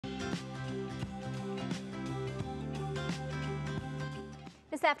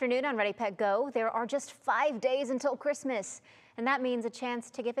This afternoon on Ready Pet Go, there are just 5 days until Christmas, and that means a chance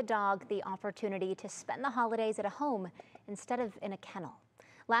to give a dog the opportunity to spend the holidays at a home instead of in a kennel.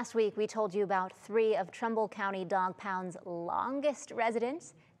 Last week, we told you about 3 of Trumbull County Dog Pound's longest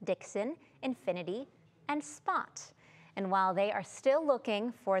residents, Dixon, Infinity, and Spot. And while they are still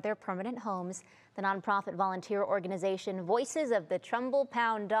looking for their permanent homes, the nonprofit volunteer organization Voices of the Trumbull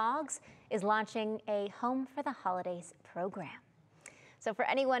Pound Dogs is launching a Home for the Holidays program. So for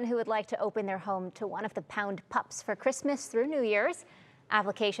anyone who would like to open their home to one of the Pound pups for Christmas through New Year's,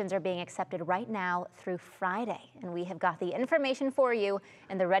 applications are being accepted right now through Friday. And we have got the information for you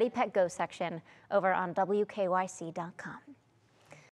in the Ready Pet Go section over on WKYC.com.